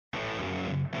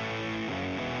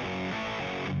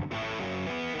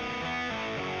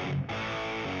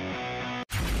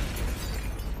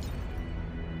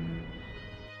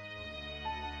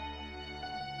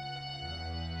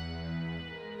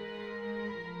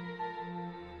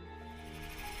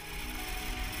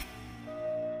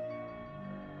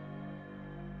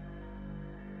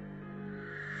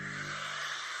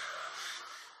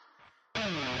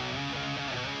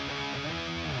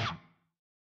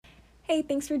Hey,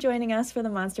 thanks for joining us for the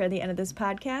Monster at the End of this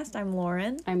podcast. I'm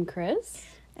Lauren. I'm Chris.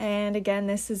 And again,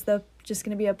 this is just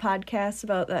going to be a podcast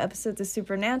about the episodes of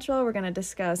Supernatural. We're going to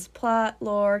discuss plot,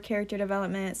 lore, character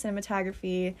development,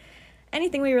 cinematography,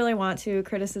 anything we really want to,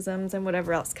 criticisms, and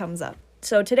whatever else comes up.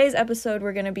 So today's episode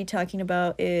we're going to be talking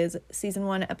about is Season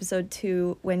 1, Episode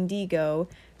 2, Wendigo,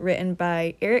 written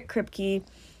by Eric Kripke,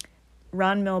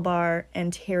 Ron Milbar,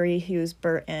 and Terry Hughes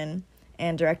Burton,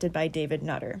 and directed by David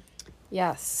Nutter.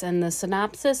 Yes, and the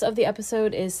synopsis of the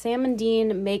episode is Sam and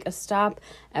Dean make a stop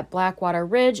at Blackwater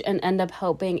Ridge and end up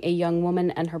helping a young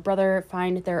woman and her brother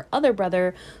find their other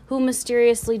brother who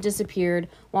mysteriously disappeared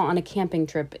while on a camping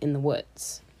trip in the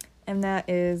woods. And that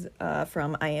is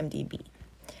from IMDb.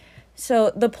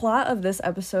 So the plot of this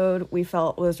episode we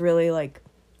felt was really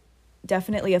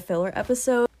definitely a filler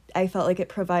episode. I felt like it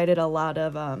provided a lot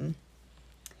of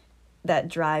that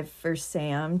drive for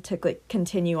Sam to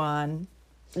continue on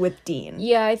with Dean.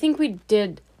 Yeah, I think we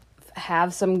did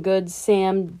have some good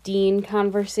Sam-Dean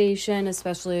conversation,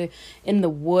 especially in the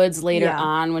woods later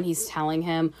on when he's telling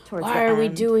him, Towards why are we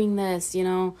doing this, you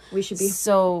know? We should be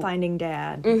finding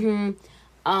Dad.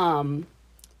 Mm-hmm.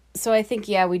 So I think,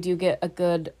 we do get a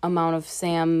good amount of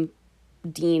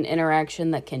Sam-Dean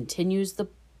interaction that continues the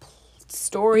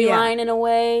storyline in a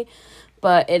way,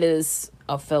 but it is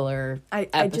a filler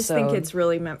episode. I just think it's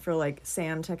really meant for,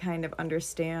 Sam to kind of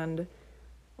understand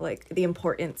the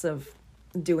importance of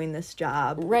doing this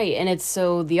job. Right, and it's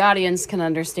so the audience can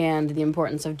understand the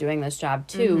importance of doing this job,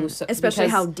 too. Mm-hmm. So, especially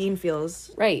how Dean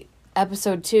feels. Right.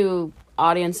 Episode 2,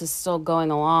 audience is still going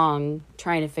along,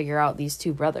 trying to figure out these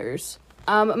two brothers.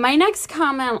 My next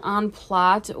comment on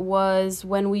plot was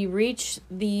when we reach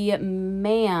the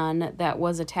man that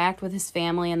was attacked with his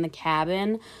family in the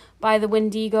cabin by the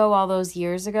Wendigo all those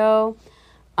years ago.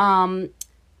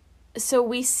 So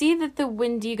we see that the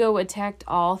Wendigo attacked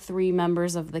all 3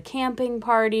 members of the camping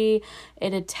party.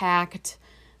 It attacked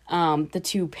the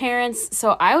 2 parents.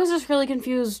 So I was just really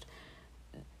confused.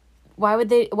 Why would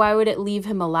it leave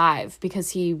him alive?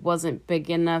 Because he wasn't big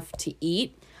enough to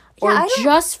eat? Or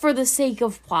just for the sake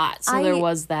of plot? So there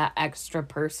was that extra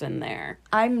person there.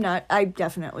 I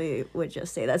definitely would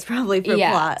just say that's probably for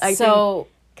plot.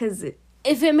 Because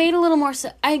if it made a little more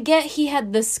sense, I get he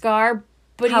had the scar.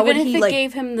 But even if it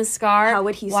gave him the scar, how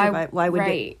would he survive? Why would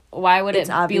it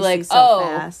be like,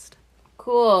 fast.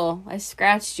 Cool, I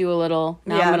scratched you a little.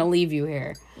 Now I'm going to leave you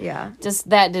here. Yeah.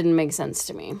 Just that didn't make sense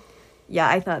to me. Yeah,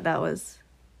 I thought that was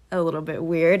a little bit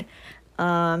weird.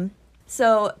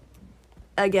 So,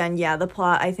 again, the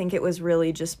plot, I think it was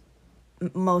really just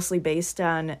mostly based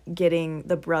on getting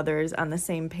the brothers on the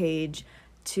same page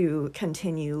to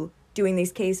continue doing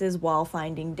these cases while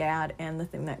finding Dad and the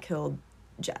thing that killed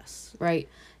Jess. Right.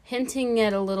 Hinting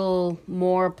at a little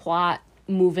more plot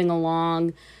moving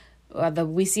along.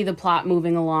 We see the plot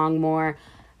moving along more.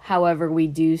 However, we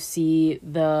do see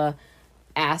the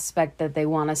aspect that they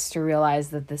want us to realize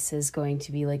that this is going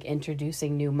to be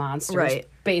introducing new monsters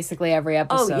basically every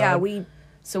episode. Oh, yeah,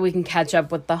 so we can catch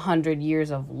up with the 100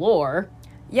 years of lore.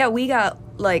 Yeah, we got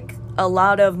a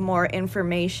lot of more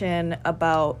information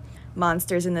about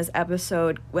monsters in this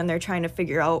episode when they're trying to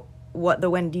figure out what the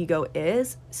Wendigo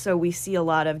is. So we see a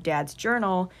lot of Dad's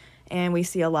journal, and we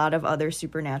see a lot of other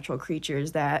supernatural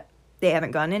creatures that they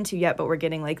haven't gone into yet, but we're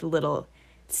getting little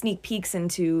sneak peeks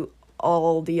into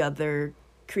all the other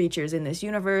creatures in this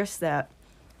universe that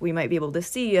we might be able to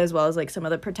see, as well as some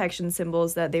of the protection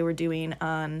symbols that they were doing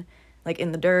on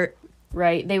in the dirt.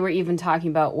 Right. They were even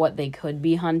talking about what they could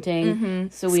be hunting. Mm-hmm.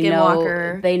 So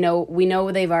we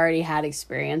know they've already had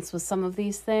experience with some of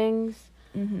these things.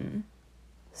 Mm-hmm.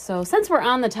 So since we're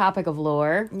on the topic of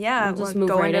lore, we'll just move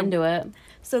right into it.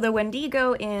 So the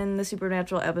Wendigo in the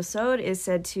Supernatural episode is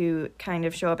said to kind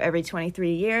of show up every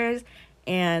 23 years,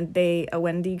 and a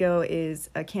Wendigo is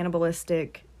a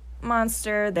cannibalistic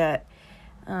monster that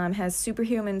has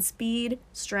superhuman speed,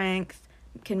 strength,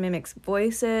 can mimic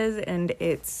voices, and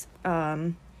it's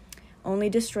only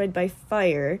destroyed by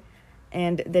fire,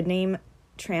 and the name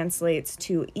translates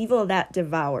to evil that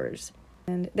devours.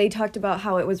 And they talked about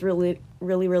how it was really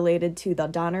related to the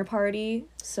Donner Party.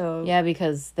 So yeah,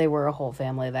 because they were a whole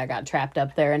family that got trapped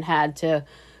up there and had to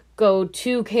go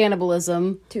to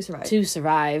cannibalism to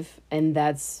survive. And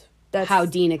that's how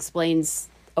Dean explains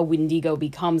a Wendigo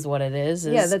becomes what it is.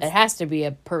 It has to be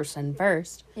a person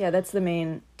first. Yeah, that's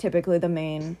typically the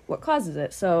main what causes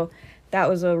it. So that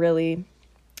was a really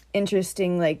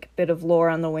interesting bit of lore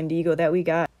on the Wendigo that we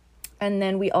got. And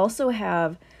then we also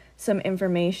have some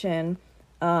information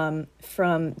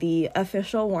from the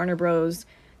official Warner Bros.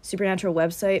 Supernatural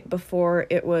website before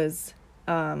it was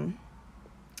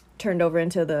turned over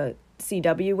into the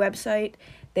CW website,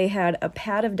 they had a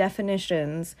pad of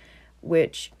definitions,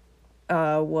 which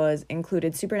was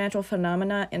included supernatural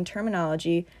phenomena and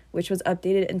terminology, which was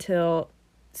updated until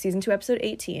season 2, episode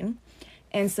 18.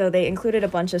 And so they included a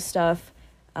bunch of stuff,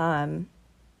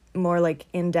 more like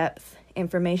in-depth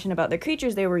information about the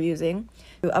creatures they were using.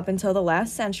 Up until the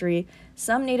last century,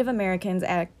 some Native Americans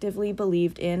actively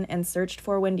believed in and searched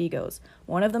for Wendigos.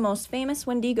 One of the most famous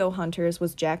Wendigo hunters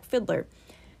was Jack Fiddler.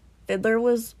 Fiddler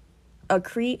was a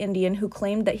Cree Indian who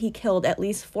claimed that he killed at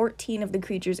least 14 of the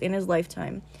creatures in his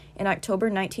lifetime. In October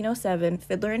 1907,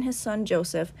 Fiddler and his son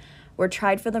Joseph were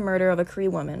tried for the murder of a Cree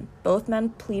woman. Both men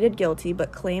pleaded guilty,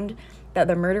 but claimed that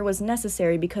the murder was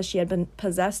necessary because she had been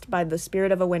possessed by the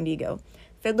spirit of a Wendigo.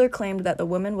 Fiddler claimed that the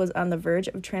woman was on the verge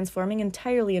of transforming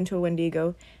entirely into a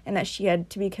Wendigo, and that she had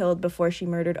to be killed before she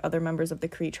murdered other members of the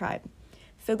Cree tribe.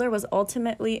 Fiddler was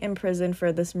ultimately imprisoned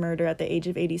for this murder at the age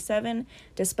of 87.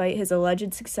 Despite his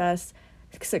alleged successes,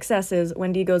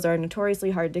 Wendigos are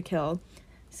notoriously hard to kill.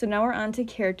 So now we're on to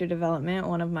character development,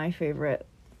 one of my favorite.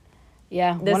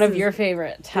 Yeah, one of your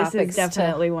favorite topics. This is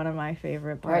definitely one of my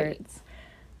favorite parts.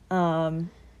 Right.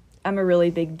 I'm a really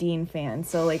big Dean fan,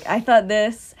 so like I thought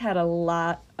this had a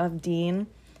lot of Dean.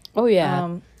 Oh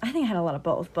yeah. I think it had a lot of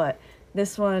both, but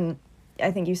this one, I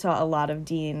think you saw a lot of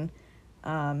Dean,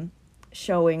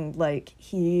 showing like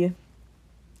he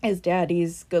is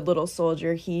Daddy's good little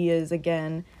soldier. He is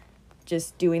again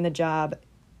just doing the job,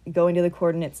 going to the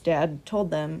coordinates Dad told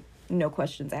them, no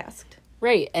questions asked.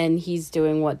 Right, and he's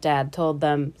doing what Dad told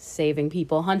them, saving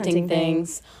people, hunting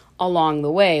things along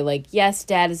the way. Like, yes,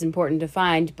 Dad is important to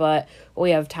find, but we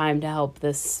have time to help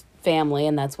this family,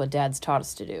 and that's what Dad's taught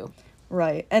us to do.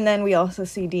 Right, and then we also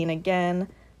see Dean again,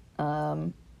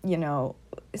 you know,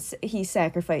 he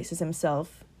sacrifices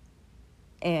himself,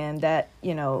 and that,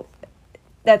 you know,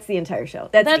 that's the entire show.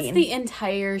 That's Dean. The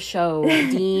entire show.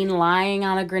 Dean lying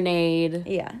on a grenade.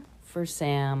 Yeah. For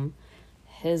Sam,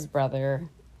 his brother.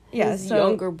 Yeah, his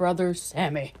younger brother,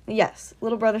 Sammy. Yes,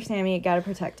 little brother Sammy, gotta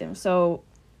protect him. So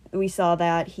we saw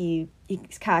that he's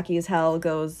cocky as hell,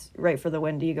 goes right for the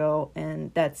Wendigo,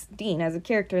 and that's Dean as a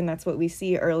character, and that's what we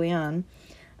see early on.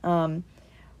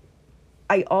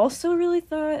 I also really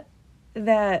thought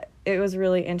that it was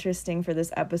really interesting for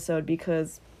this episode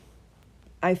because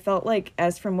I felt like,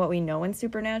 as from what we know in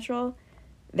Supernatural,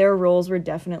 their roles were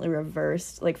definitely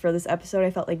reversed. Like, for this episode,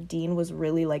 I felt like Dean was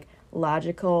really, like,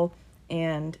 logical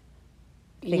and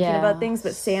thinking about things,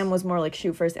 but Sam was more like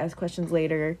shoot first, ask questions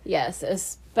later. Yes,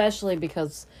 especially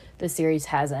because the series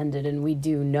has ended and we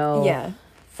do know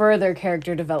further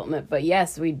character development. But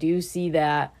yes, we do see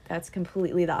that. That's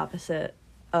completely the opposite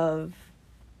of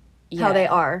how they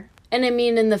are. And I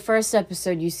mean, in the first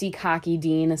episode, you see cocky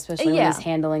Dean, especially when he's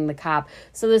handling the cop.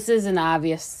 So this is an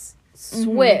obvious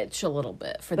switch a little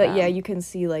bit for them. But yeah, you can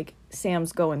see, like,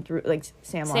 Sam's going through, like,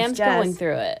 Sam's lost Jess. Going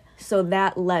through it. So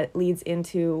that leads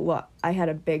into what I had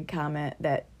a big comment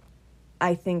that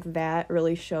I think that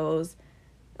really shows,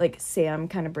 like, Sam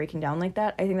kind of breaking down like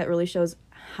that. I think that really shows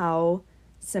how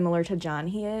similar to John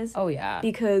he is. Oh, yeah.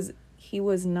 Because he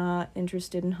was not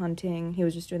interested in hunting. He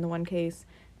was just doing the one case.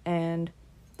 And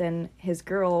then his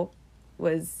girl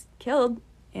was killed,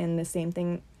 and the same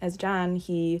thing as John,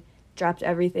 he dropped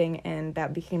everything, and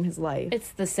that became his life.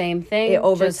 It's the same thing. It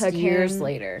overtook just years him.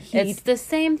 Later. It's the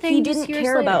same thing. He didn't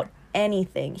care about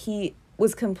anything. He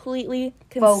was completely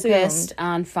consumed. Focused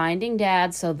on finding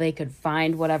Dad so they could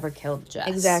find whatever killed Jess.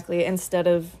 Exactly. Instead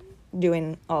of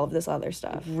doing all of this other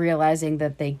stuff. Realizing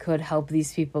that they could help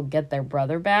these people get their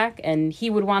brother back, and he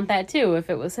would want that too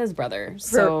if it was his brother.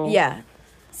 So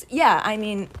yeah, I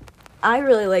mean, I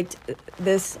really liked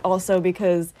this also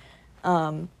because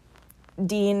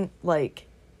Dean, like,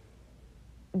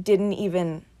 didn't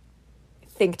even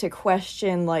think to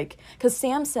question, like, because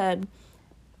Sam said,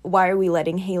 why are we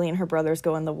letting Haley and her brothers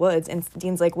go in the woods? And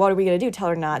Dean's like, what are we going to do? Tell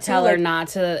her not to. Tell her not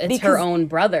to. It's her own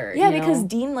brother. Yeah, because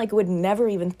Dean, like, would never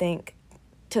even think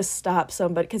to stop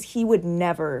somebody, because he would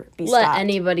never be stopped. Let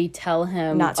anybody tell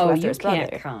him, not to you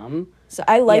can't come. So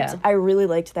I really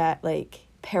liked that, like,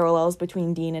 parallels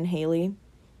between Dean and Haley.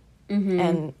 Mm-hmm.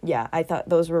 And yeah, I thought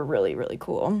those were really, really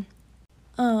cool.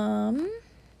 Dean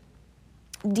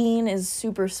is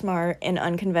super smart in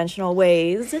unconventional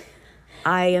ways.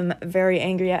 I am very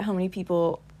angry at how many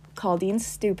people call Dean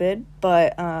stupid,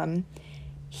 but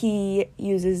he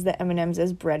uses the M&Ms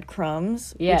as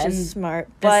breadcrumbs, which is smart.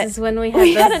 But this is when we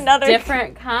had another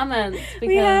different comments. Because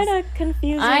we had a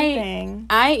confusing thing.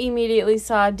 I immediately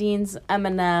saw Dean's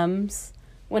M&Ms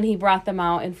when he brought them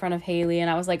out in front of Haley, and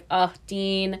I was like, oh,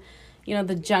 Dean, you know,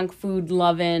 the junk food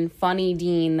loving, funny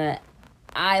Dean that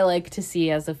I like to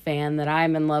see as a fan, that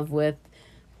I'm in love with,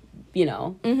 you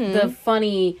know, the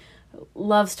funny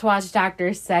loves to watch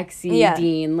Dr. Sexy Yeah.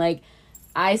 Dean. Like,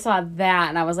 I saw that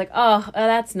and I was like, oh,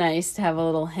 that's nice to have a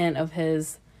little hint of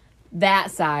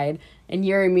that side. And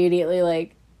you're immediately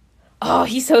like, oh,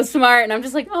 he's so smart. And I'm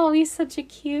just like, oh, he's such a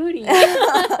cutie.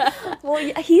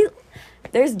 Well,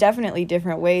 there's definitely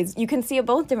different ways. You can see it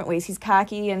both different ways. He's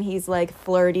cocky and he's like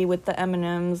flirty with the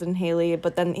M&Ms and Haley,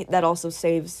 but then that also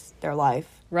saves their life.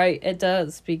 Right, it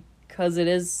does, because it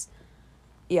is,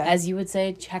 Yeah. as you would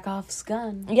say, Chekhov's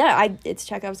gun. Yeah, it's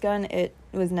Chekhov's gun. It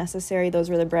was necessary. Those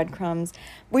were the breadcrumbs.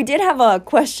 We did have a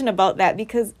question about that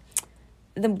because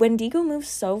the Wendigo moves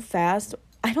so fast.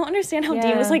 I don't understand how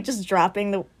Dean was like just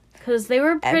dropping the... Because they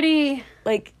were pretty...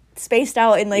 like spaced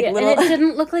out in like little... And it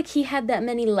didn't look like he had that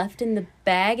many left in the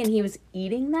bag and he was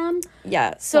eating them.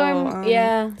 Yeah. So,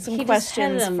 some he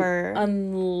questions just had for...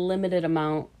 unlimited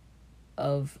amount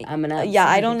of M&Ms. Yeah,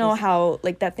 I don't know how,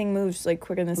 like, that thing moves, like,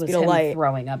 quicker than the speed of light.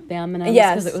 Throwing up the M&Ms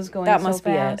yes, because it was going that so must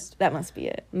fast. Be it. That must be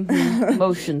it. Mm-hmm.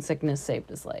 Motion sickness saved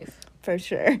his life. For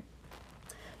sure.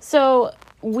 So,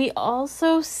 we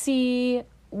also see,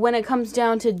 when it comes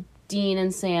down to Dean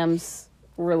and Sam's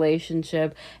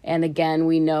relationship, and again,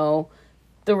 we know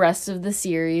the rest of the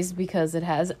series because it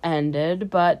has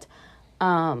ended, but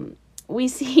we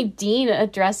see Dean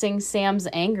addressing Sam's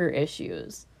anger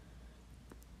issues.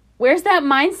 Where's that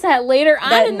mindset later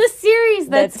on in the series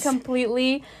that's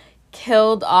completely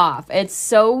killed off? It's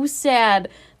so sad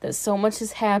that so much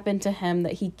has happened to him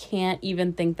that he can't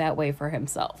even think that way for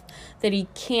himself. That he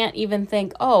can't even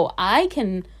think, oh, I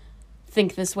can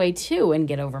think this way too and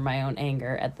get over my own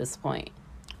anger at this point.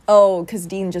 Oh, because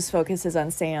Dean just focuses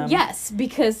on Sam. Yes,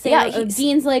 because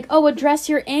Dean's like, oh, address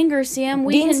your anger, Sam.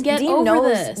 We can get over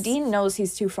this. Dean knows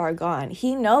he's too far gone.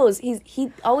 He knows.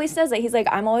 He always says that. He's like,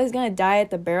 I'm always going to die at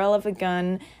the barrel of a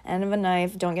gun, end of a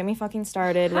knife. Don't get me fucking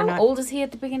started. How old is he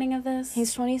at the beginning of this?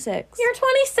 He's 26. You're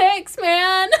 26,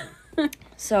 man.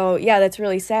 So, yeah, that's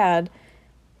really sad.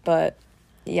 But,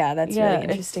 yeah, that's really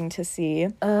interesting to see.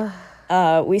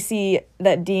 We see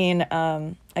that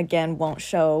Dean... again, won't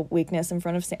show weakness in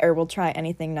front of Sam, or will try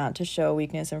anything not to show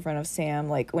weakness in front of Sam.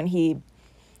 Like, when he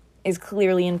is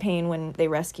clearly in pain when they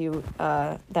rescue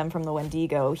them from the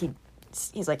Wendigo,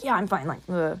 he's like, yeah, I'm fine, like,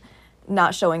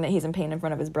 not showing that he's in pain in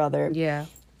front of his brother. Yeah.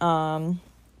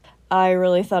 I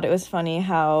really thought it was funny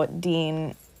how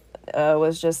Dean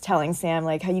was just telling Sam,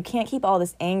 like, how you can't keep all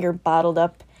this anger bottled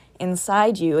up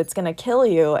inside you. It's gonna kill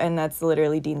you. And that's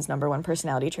literally Dean's number one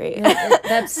personality trait.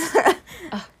 That's...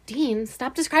 Dean,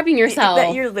 stop describing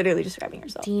yourself. You're literally describing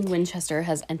yourself. Dean Winchester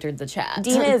has entered the chat.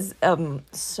 Dean is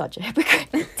such a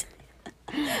hypocrite.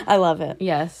 I love it.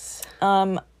 Yes.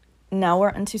 Now we're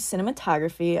into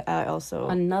cinematography. Also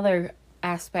another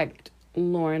aspect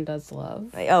Lauren does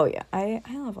love. Oh yeah, I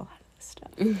love a lot of this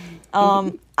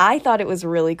stuff. I thought it was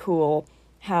really cool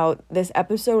how this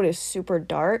episode is super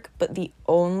dark, but the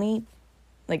only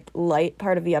like light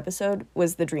part of the episode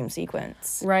was the dream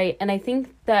sequence. Right, and I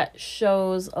think that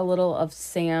shows a little of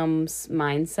Sam's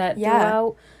mindset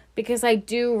throughout, because I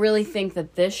do really think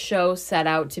that this show set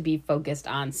out to be focused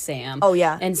on Sam. Oh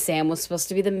yeah. And Sam was supposed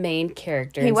to be the main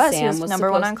character. He was number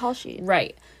one on call sheet.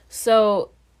 Right.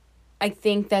 So I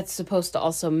think that's supposed to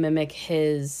also mimic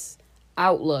his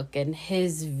outlook and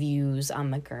his views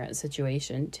on the current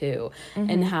situation too,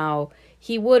 and how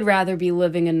he would rather be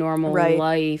living a normal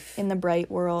life in the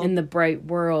bright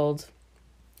world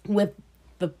with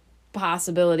the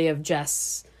possibility of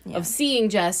seeing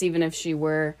Jess, even if she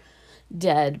were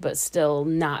dead, but still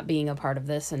not being a part of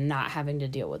this and not having to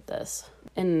deal with this.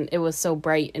 And it was so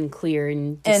bright and clear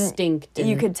and distinct. And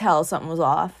you could tell something was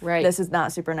off. Right. This is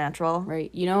not supernatural.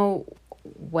 Right. You know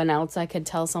when else I could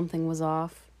tell something was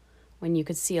off? When you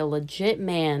could see a legit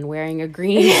man wearing a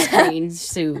green screen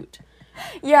suit.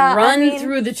 Yeah, run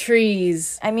through the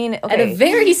trees. I mean, okay. At a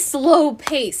very slow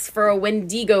pace for a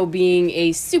Wendigo being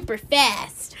a super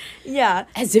fast. Yeah.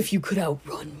 As if you could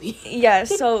outrun me. Yeah,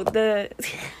 so the...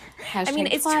 I mean,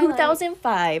 it's Twilight.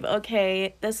 2005,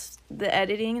 okay? The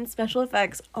editing and special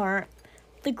effects aren't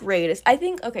the greatest. I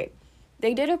think, okay,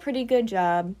 they did a pretty good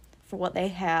job for what they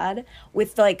had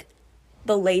with, like,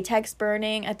 the latex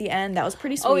burning at the end. That was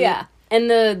pretty sweet. Oh, yeah. And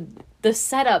the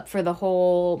setup for the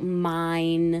whole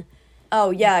mine... Oh,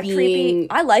 yeah, creepy.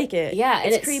 I like it. Yeah,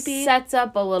 it's and creepy. It sets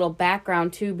up a little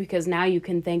background, too, because now you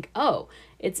can think, oh,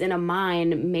 it's in a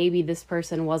mine. Maybe this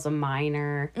person was a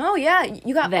miner. Oh, yeah.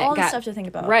 You got all the stuff to think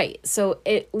about. Right. So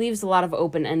it leaves a lot of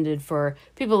open-ended for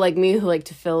people like me who like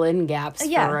to fill in gaps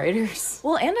for writers.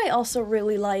 Well, and I also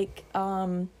really like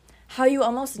how you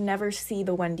almost never see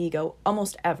the Wendigo,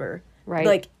 almost ever. Right.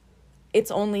 Like, it's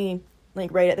only...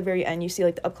 like right at the very end you see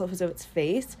like the up close of its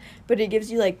face, but it gives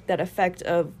you like that effect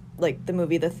of like, the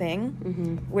movie The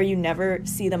Thing, where you never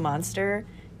see the monster.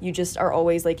 You just are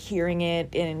always, like, hearing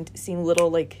it and seeing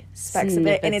little, like, specks of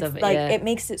it. And it's, like, it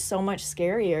makes it so much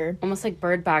scarier. Almost like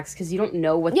Bird Box, because you don't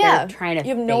know what they're trying to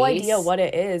you have no idea what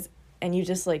it is. And you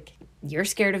just, like... You're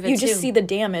scared of it, You just see the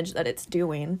damage that it's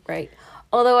doing. Right.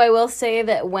 Although I will say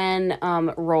that when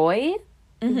Roy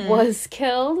was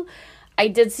killed, I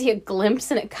did see a glimpse,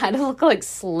 and it kind of looked like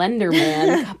Slender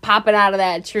Man popping out of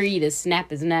that tree to snap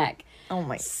his neck. Oh,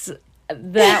 my...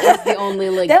 That was the only,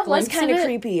 like, that glimpse was kind of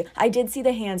creepy. I did see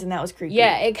the hands, and that was creepy.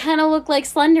 Yeah, it kind of looked like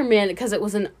Slender Man because it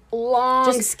was an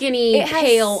long, skinny,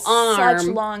 pale arm. Such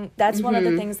long... That's one of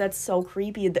the things that's so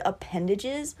creepy. The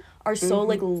appendages are so,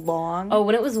 like, long. Oh,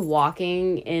 when it was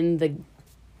walking in the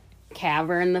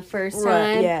cavern the first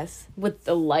time. Yes. With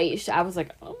the light, I was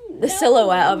like, oh, the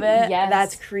silhouette of it. Yes.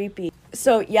 That's creepy.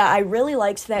 So, yeah, I really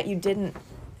liked that you didn't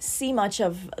see much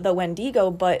of the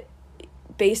Wendigo, but...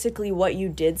 basically what you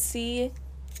did see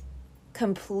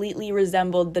completely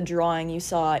resembled the drawing you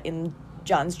saw in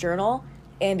John's journal,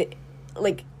 and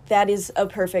like that is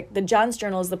the John's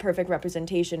journal is the perfect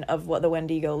representation of what the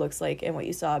Wendigo looks like and what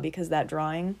you saw, because that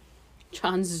drawing.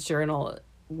 John's journal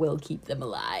will keep them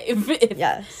alive.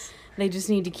 Yes. They just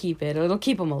need to keep it. It'll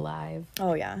keep them alive.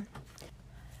 Oh, yeah.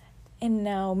 And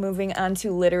now moving on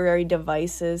to literary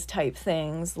devices type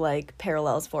things like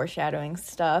parallels, foreshadowing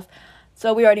stuff.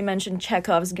 So we already mentioned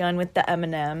Chekhov's gun with the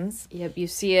M&Ms. Yep, you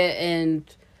see it and,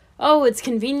 oh, it's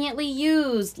conveniently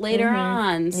used later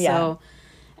on. Yeah. So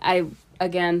I,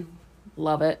 again,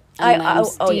 love it.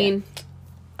 Dean. Yeah.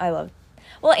 I love it.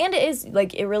 Well, and it is,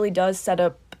 like, it really does set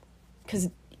up, because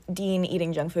Dean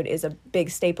eating junk food is a big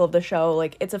staple of the show.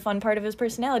 Like, it's a fun part of his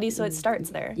personality, so it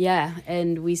starts there. Yeah,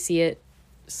 and we see it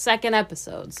second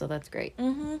episode, so that's great.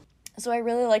 Mm-hmm. So I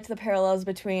really liked the parallels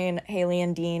between Haley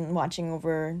and Dean watching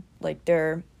over, like,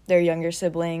 their younger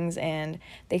siblings, and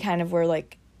they kind of were,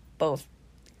 like, both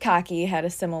cocky, had a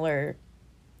similar,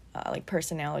 like,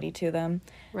 personality to them.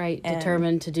 Right, and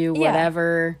determined to do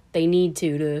whatever they need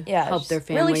to help their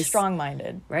families. Really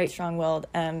strong-minded. Right. Strong-willed,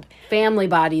 and... family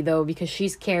body, though, because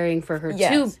she's caring for her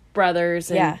two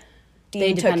brothers, and Dean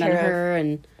they depend on her,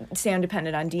 and... Sam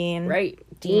depended on Dean. Right.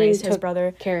 Dean raised his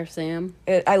brother. Care of Sam.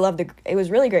 I loved it was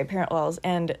really great parallels,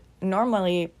 and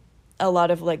normally a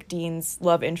lot of, like, Dean's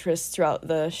love interests throughout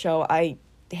the show I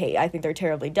think they're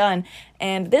terribly done,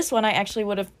 and this one I actually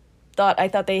would have I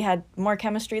thought they had more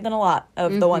chemistry than a lot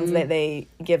of the ones that they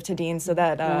give to Dean, so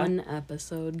that one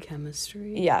episode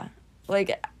chemistry. Yeah.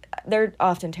 Like, they're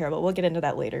often terrible. We'll get into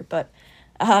that later, but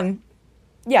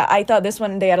yeah, I thought this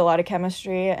one they had a lot of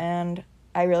chemistry, and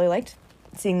I really liked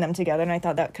seeing them together, and I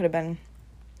thought that could have been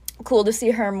cool to see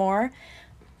her more.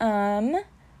 I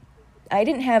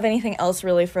didn't have anything else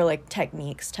really for, like,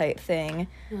 techniques type thing.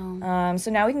 No.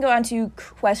 So now we can go on to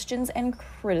questions and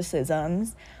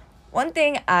criticisms. One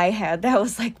thing I had that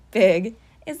was, like, big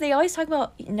is they always talk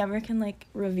about you never can, like,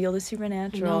 reveal the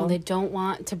supernatural. No, they don't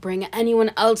want to bring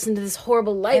anyone else into this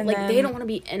horrible light. And like, then, they don't want to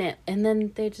be in it. And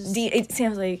then they just... It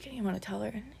seems like, you want to tell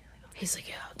her? He's like,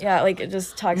 yeah. Yeah, like, it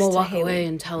just talks to Haley. Walk away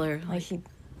and tell her. Like,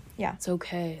 it's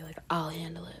okay. Like, I'll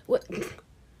handle it. What?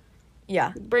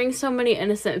 Yeah. Bring so many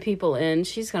innocent people in.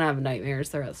 She's going to have nightmares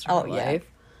the rest of her life.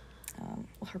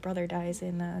 Her brother dies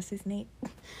in season 8.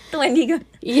 The Wendigo.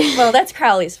 Yeah. Well, that's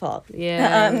Crowley's fault.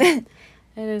 Yeah. It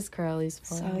is Crowley's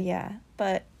fault. So, yeah.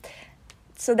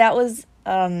 So that was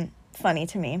funny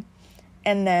to me.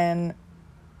 And then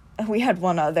we had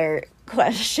one other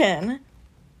question.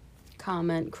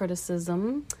 Comment,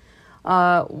 criticism.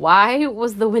 Why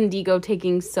was the Wendigo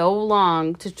taking so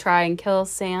long to try and kill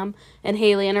Sam and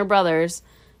Haley and her brothers?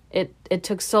 It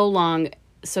took so long,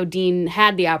 so Dean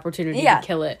had the opportunity to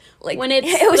kill it. Like, when it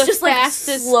was the just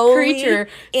fastest, like, slowly creature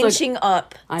inching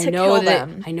up to kill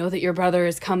them. I know that your brother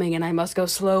is coming, and I must go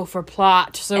slow for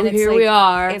plot. So here we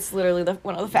are. It's literally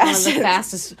one of the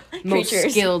fastest, most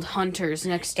skilled hunters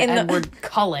next to Edward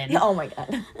Cullen. Oh my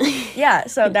god! Yeah,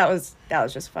 so that was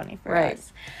just funny for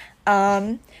us.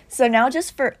 So now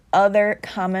just for other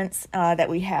comments that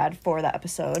we had for the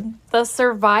episode. The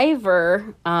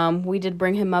survivor, we did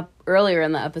bring him up earlier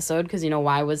in the episode because,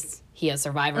 why was he a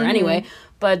survivor anyway?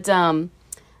 But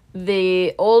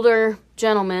the older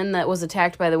gentleman that was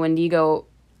attacked by the Wendigo,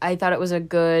 I thought it was a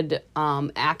good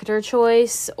actor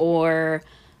choice or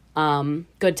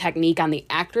good technique on the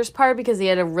actor's part because he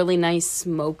had a really nice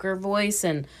smoker voice,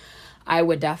 and I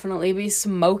would definitely be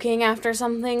smoking after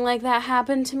something like that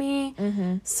happened to me.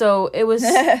 Mm-hmm. So it was,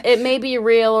 it may be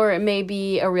real or it may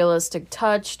be a realistic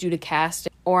touch due to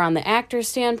casting or on the actor's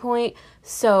standpoint.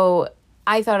 So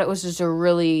I thought it was just a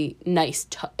really nice,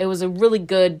 it was a really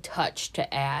good touch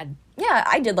to add. Yeah,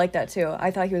 I did like that too.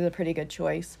 I thought he was a pretty good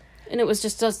choice. And it was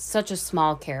just such a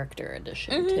small character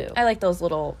addition, too. I like those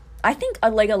little... I think,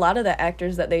 like, a lot of the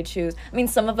actors that they choose... I mean,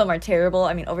 some of them are terrible.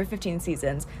 I mean, over 15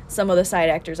 seasons, some of the side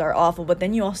actors are awful, but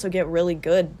then you also get really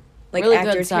good, like, really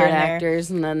actors good side here and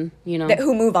actors, and then, you know...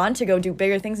 who move on to go do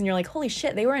bigger things, and you're like, holy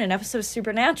shit, they were in an episode of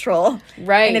Supernatural.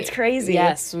 Right. And it's crazy.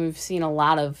 Yes, we've seen a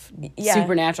lot of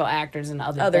Supernatural actors and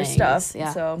other things. stuff.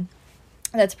 Yeah. So,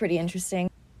 that's pretty interesting.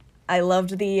 I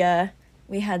loved the...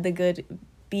 we had the good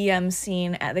BM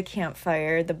scene at the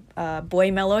campfire, the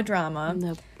boy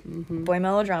melodrama. Boy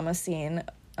melodrama scene.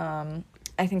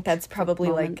 I think that's probably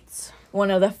like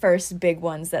one of the first big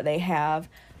ones that they have,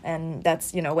 and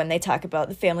that's, you know, when they talk about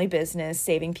the family business,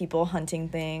 saving people, hunting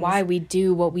things, why we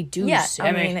do what we do. Yeah,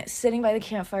 I mean, sitting by the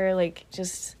campfire, like,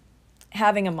 just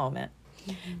having a moment.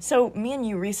 So me and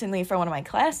you recently, for one of my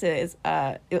classes,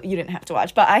 you didn't have to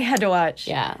watch, but I had to watch.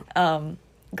 Yeah.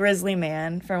 Grizzly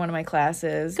Man for one of my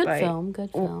classes. Good film.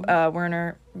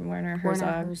 Werner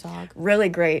Herzog. Really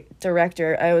great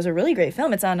director. It was a really great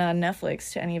film. It's on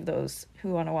Netflix to any of those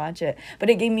who want to watch it. But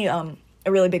it gave me a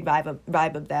really big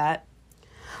vibe of that.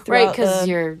 Right, because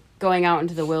you're going out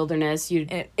into the wilderness.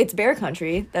 It's bear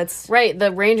country. That's right.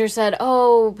 The ranger said,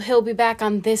 "Oh, he'll be back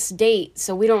on this date,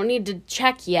 so we don't need to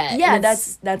check yet." Yeah,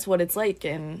 that's what it's like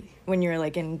when you're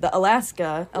like in the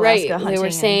Alaska right. hunting. They were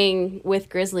saying with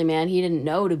Grizzly Man, he didn't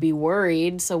know to be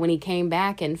worried. So when he came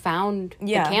back and found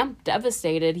the camp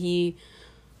devastated, he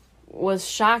was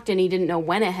shocked and he didn't know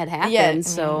when it had happened. Yeah,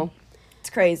 so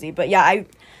it's crazy. But yeah,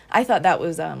 I thought that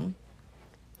was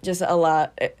just a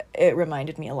lot. It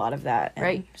reminded me a lot of that.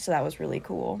 Right. So that was really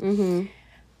cool.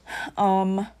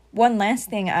 One last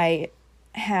thing I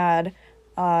had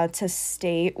to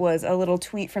state was a little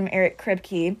tweet from Eric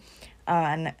Kripke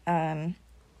on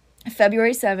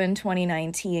February 7,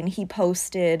 2019. He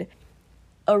posted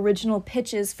original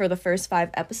pitches for the first 5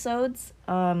 episodes.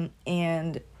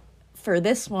 And for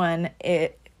this one,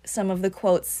 some of the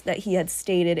quotes that he had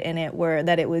stated in it were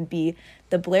that it would be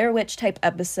the Blair Witch type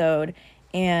episode,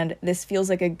 and this feels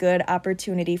like a good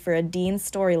opportunity for a Dean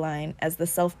storyline, as the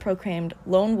self-proclaimed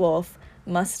lone wolf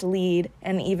must lead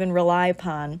and even rely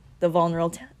upon the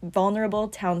vulnerable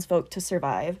townsfolk to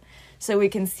survive. So we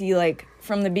can see, like,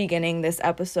 from the beginning, this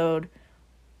episode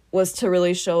was to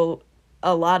really show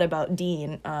a lot about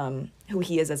Dean, who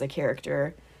he is as a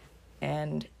character.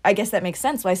 And I guess that makes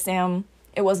sense why Sam...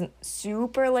 It wasn't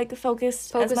super, like,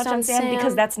 focused as much on Sam,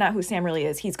 because that's not who Sam really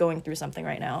is. He's going through something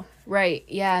right now. Right,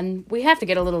 yeah, and we have to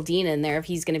get a little Dean in there if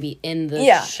he's going to be in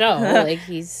the show. Like,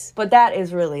 he's... But that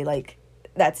is really, like,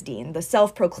 that's Dean, the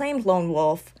self-proclaimed lone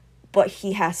wolf, but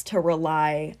he has to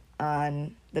rely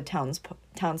on the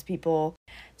townspeople.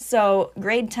 So,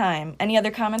 grade time. Any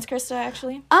other comments, Krista,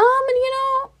 actually?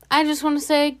 I just want to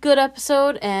say, good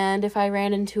episode, and if I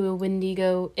ran into a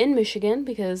Wendigo in Michigan,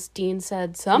 because Dean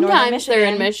said sometimes they're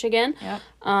in Michigan. Yep.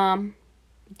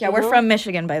 We're from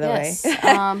Michigan, by the way.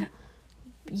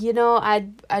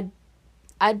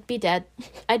 I'd be dead.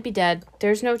 I'd be dead.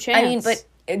 There's no chance. I mean, but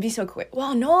it'd be so quick.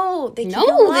 Well, no, they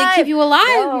keep you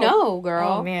alive. No,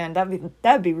 girl. Oh man,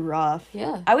 that'd be rough.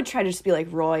 Yeah. I would try to just be like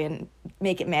Roy and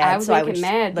make it mad. I would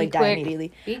die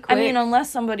immediately. Be quick. I mean,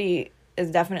 unless somebody is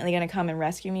definitely gonna come and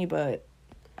rescue me, but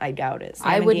I doubt it.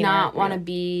 I would not want to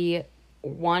be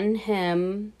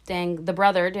the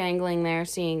brother dangling there,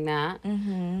 seeing that,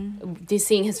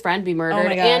 seeing his friend be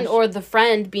murdered, and or the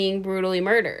friend being brutally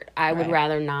murdered. I would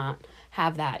rather not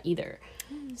have that either.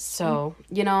 So,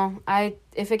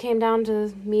 if it came down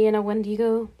to me and a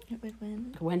Wendigo, it would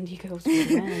win. Wendigos would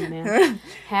win, man.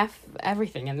 Half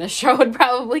everything in this show would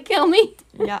probably kill me.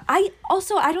 Yeah. I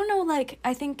don't know, like,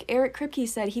 I think Eric Kripke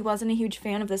said he wasn't a huge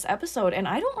fan of this episode, and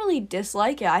I don't really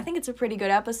dislike it. I think it's a pretty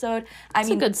good episode. It's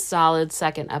a good, solid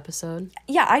second episode.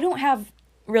 Yeah, I don't have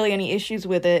really any issues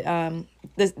with it.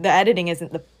 The editing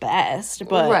isn't the best,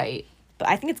 but... Right. But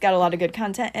I think it's got a lot of good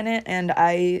content in it, and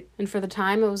for the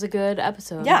time, it was a good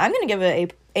episode. Yeah, I'm gonna give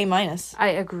it A-. I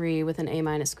agree with an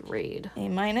A- grade.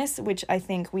 A-, which I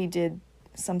think we did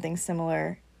something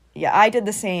similar. Yeah, I did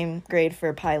the same grade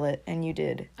for pilot, and you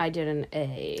did. I did an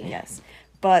A. Yes.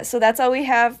 But, so that's all we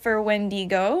have for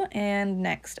Wendigo, and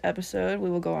next episode we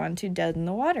will go on to Dead in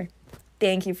the Water.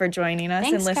 Thank you for joining us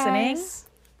and listening. Guys.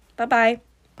 Bye-bye.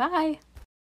 Bye.